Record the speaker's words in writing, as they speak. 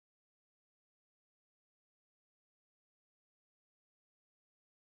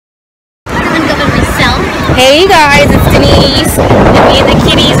Hey guys, it's Denise. And me and the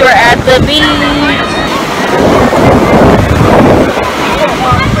kitties were at the beach.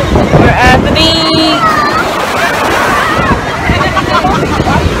 We're at the beach.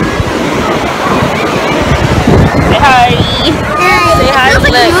 Say hi. Say hi.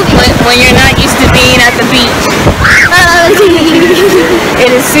 Look, when you're not used to being at the beach.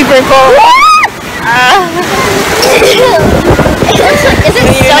 It is super cold.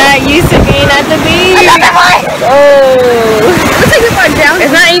 When you're not used to being at the beach. Oh. Looks like we're going down.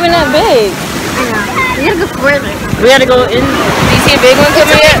 It's not even that big. We gotta go further. We gotta go in. Do you see a big one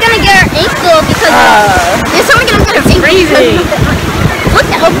coming in? Someone's gonna get our ankle because there's someone gonna get our ankle. Freezing. Look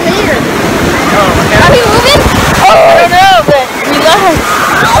at over there. Oh my God. Are we moving? Oh, I don't know, but we lost.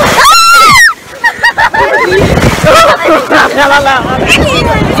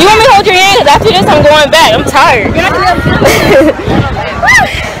 Do you want me to hold your hand? Because after this, I'm going back. I'm tired. You're not gonna be able to.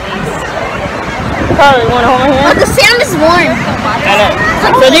 Carly, you want to hold my hand? Oh, the sand is warm. I know.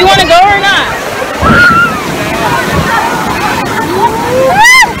 So do you want to go or not?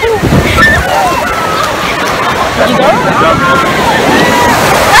 You go?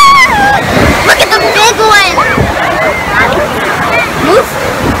 Look at the big one.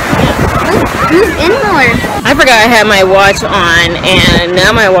 Move in more. I forgot I had my watch on, and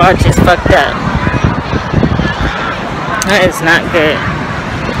now my watch is fucked up. That is not good.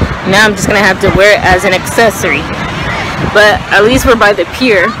 Now I'm just gonna have to wear it as an accessory. But at least we're by the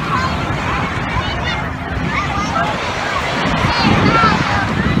pier.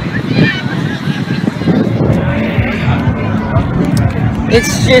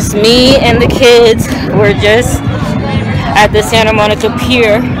 It's just me and the kids. We're just at the Santa Monica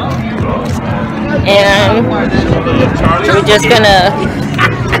Pier. And we're just gonna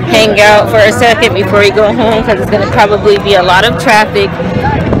hang out for a second before we go home because it's gonna probably be a lot of traffic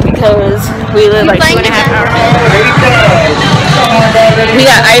because we live like 2.5 hours. We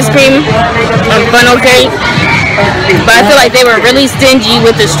got ice cream on funnel cake, but I feel like they were really stingy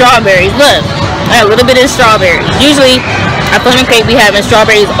with the strawberries. Look, I got a little bit of strawberries. Usually at funnel cake we having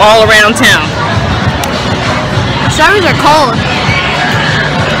strawberries all around town. Strawberries are cold.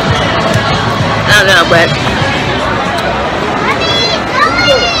 I don't know, but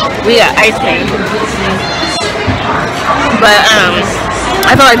we got ice cream. But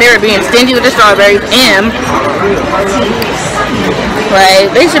I felt like they were being stingy with the strawberries, and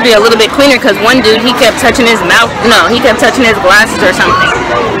like they should be a little bit cleaner because one dude, he kept touching his mouth. No, he kept touching his glasses or something.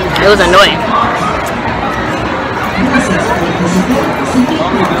 It was annoying.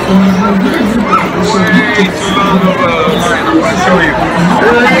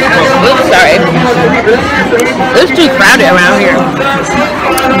 Oops, sorry. It's too crowded around here.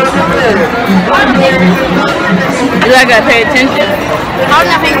 You gotta pay attention. I'm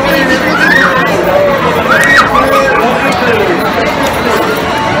not paying attention.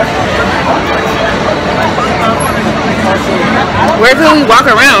 Where can we walk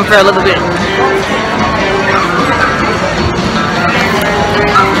around for a little bit?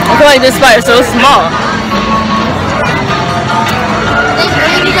 I feel like this spot is so small. They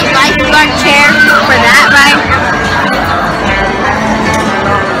really need a lifeguard chair for that, right?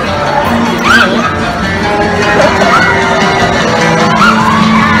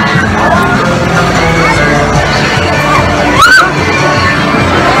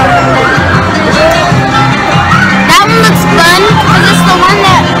 That one looks fun because it's the one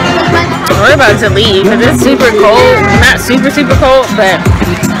that. We're about to leave because it's super cold. Not super cold, but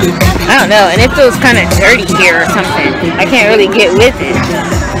I don't know. And it feels kind of dirty here or something. I can't really get with it.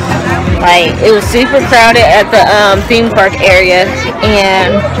 Like, it was super crowded at the theme park area,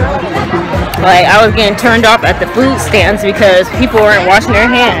 and like I was getting turned off at the food stands because people weren't washing their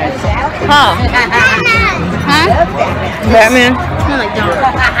hands. Huh? Batman? Smell like dog.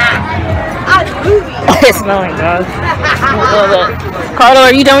 It smells like dog. Carlo,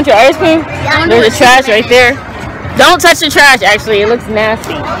 are you done with your ice cream? There's the trash right there. Don't touch the trash. Actually, it looks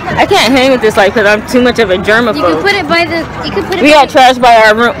nasty. I can't hang with this like because I'm too much of a germaphobe. You can put it by the. You can put it. We got trash by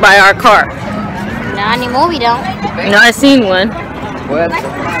our room, by our car. Not anymore. We don't. No, I seen one. What?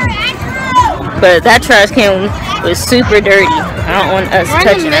 But that trash can was super dirty. I don't want us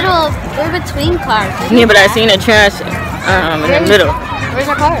touching it. We're between cars. Yeah, but I seen a trash in the middle. Where's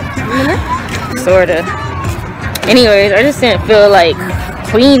our car? Remember? Sorta. Anyways, I just didn't feel like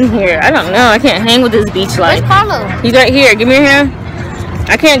clean here. I don't know. I can't hang with this beach life. Where's Carlo? He's right here. Give me your hand.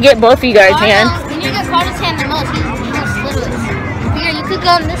 I can't get both of you guys' hands. You need to get Carlo's hand the most. He's the most littlest. Here, you could go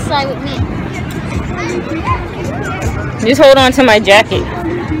on this side with me. Just hold on to my jacket.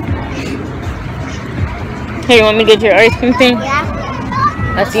 Hey, you want me to get your ice cream thing?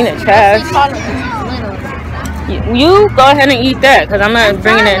 Yeah. I seen it trash. You go ahead and eat that, because I'm not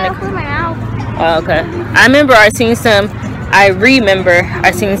bringing it in the... Oh, okay. I remember I seen some.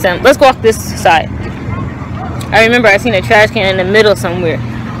 Let's walk this side. I remember I seen a trash can in the middle somewhere.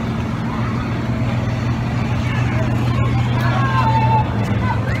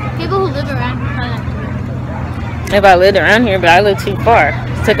 People who live around here. If I lived around here, but I live too far.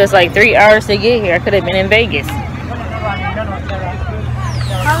 It took us like 3 hours to get here. I could have been in Vegas.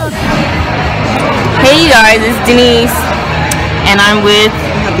 Hey you guys, it's Denise, and I'm with.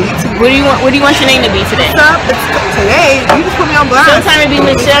 What do you want your name to be today? What's up? Today, you just put me on blast. Sometimes it be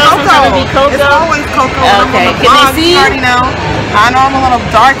Michelle, sometimes it be Coco. It's always Coco. Okay, can they see you? Already know. I know I'm a little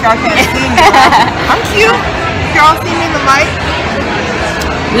dark, y'all can't see me. I'm cute. Y'all see me in the light?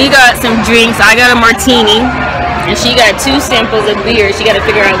 We got some drinks. I got a martini, and she got 2 samples of beer. She got to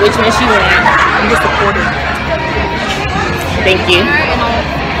figure out which one she wants. I'm just supporting. Thank you.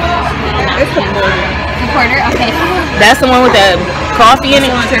 It's supporting. Reporter, okay. That's the one with the coffee in it?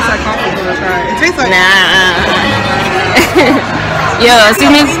 It tastes like coffee. It tastes like... Nah. Yo, as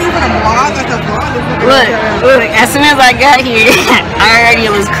soon as... Look, as soon as I got here, I already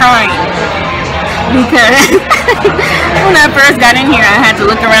was crying. Because when I first got in here, I had to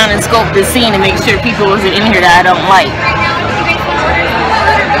look around and scope the scene to make sure people wasn't in here that I don't like.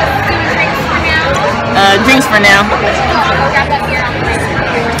 Drinks for now.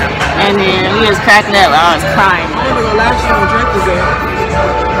 And then we was cracking up. I was crying.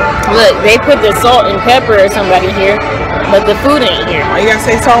 Look, they put the salt and pepper or somebody here, but the food ain't here. Oh, you gotta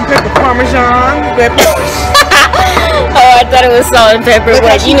say salt and pepper, Parmesan, pepper. Oh, I thought it was salt and pepper.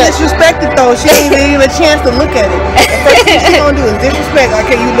 But she disrespected though. She ain't even a chance to look at it. The first thing she's gonna do is disrespect. Like,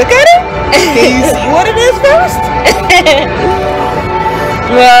 can you look at it? Can you see what it is first?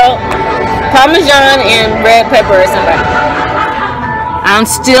 Well, Parmesan and red pepper or somebody. I'm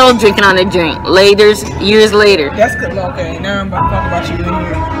still drinking on the drink. Years later. That's good. Okay, now I'm about to talk about you in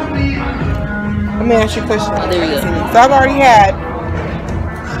here. Let me ask you a question. Oh, there we go. So I've already had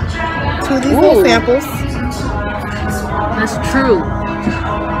 2 of these little samples. That's true.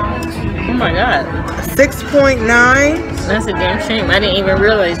 Oh my god. 6.9. That's a damn shame. I didn't even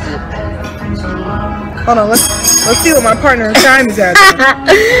realize it. Hold on, let's see what my partner in crime is at.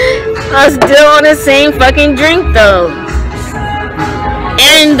 I'm still on the same fucking drink though.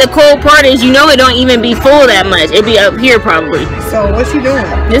 And the cool part is, you know, it don't even be full that much. It be up here probably. So what you doing?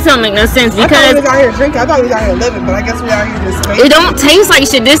 This don't make no sense because I thought we was out here drinking. I thought we was out here living, but I guess we out here just it don't taste like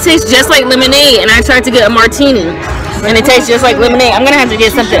shit. This tastes just like lemonade, and I tried to get a martini, and it tastes just like lemonade. I'm gonna have to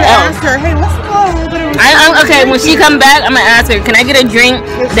get something else. Ask her, hey, let's go. Okay, when she come back, I'm gonna ask her, can I get a drink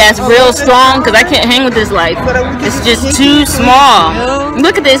that's real strong? Because I can't hang with this life. It's just too small.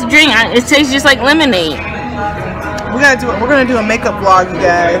 Look at this drink. It tastes just like lemonade. We're gonna do a makeup vlog, you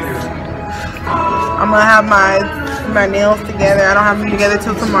guys. I'm gonna have my nails together. I don't have them together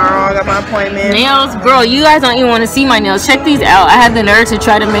till tomorrow. I got my appointment. Nails, bro, you guys don't even want to see my nails. Check these out. I had the nerve to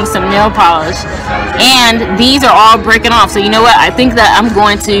try to make some nail polish, and these are all breaking off. So you know what? I think that I'm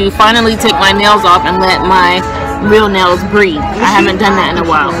going to finally take my nails off and let my real nails breathe. I haven't done that in a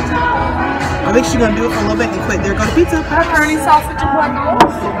while. I think she's gonna do it for a little bit and quit. There go the pizza. Pepperoni sausage and white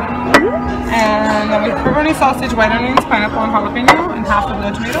onions. And then we have pepperoni sausage, white onions, pineapple, and jalapeno, and half of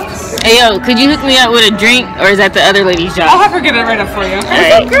the tomatoes. Hey yo, could you hook me up with a drink, or is that the other lady's job? I'll have her get it right up for you.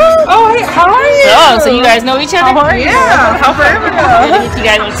 Alright. Oh, hey, how are you? Oh, so you guys know each other? How are you? Yeah, how forever Maybe if you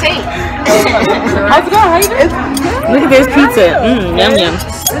guys on tape. How's it going? How you doing? Look at this pizza. Yum yum.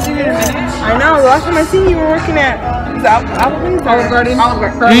 I know. Last time I seen you were working at Applebee's. Olive Garden.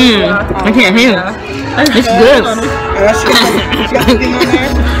 I can't hear. It's good. She got anything on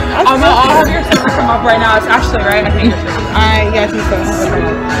there? I'll have your server come up right now. It's Ashley, right? I think. Yeah, I think so.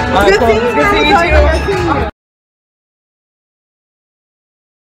 Good seeing you.